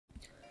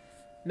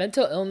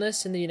Mental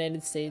illness in the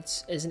United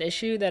States is an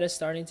issue that is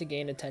starting to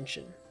gain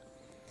attention.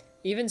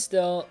 Even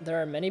still, there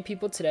are many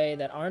people today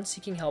that aren't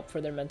seeking help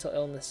for their mental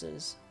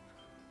illnesses.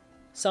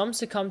 Some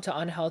succumb to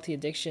unhealthy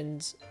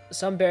addictions,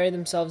 some bury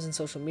themselves in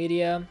social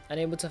media,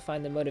 unable to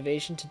find the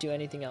motivation to do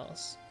anything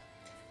else.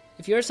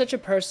 If you're such a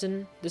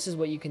person, this is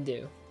what you can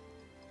do.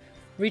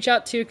 Reach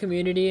out to your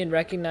community and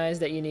recognize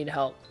that you need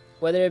help.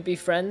 Whether it be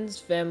friends,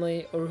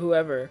 family, or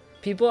whoever,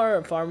 people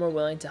are far more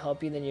willing to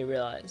help you than you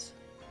realize.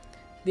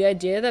 The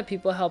idea that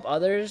people help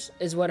others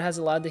is what has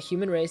allowed the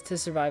human race to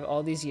survive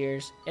all these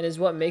years and is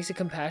what makes a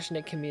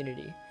compassionate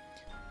community.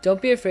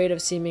 Don't be afraid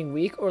of seeming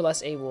weak or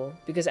less able,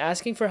 because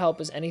asking for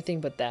help is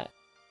anything but that.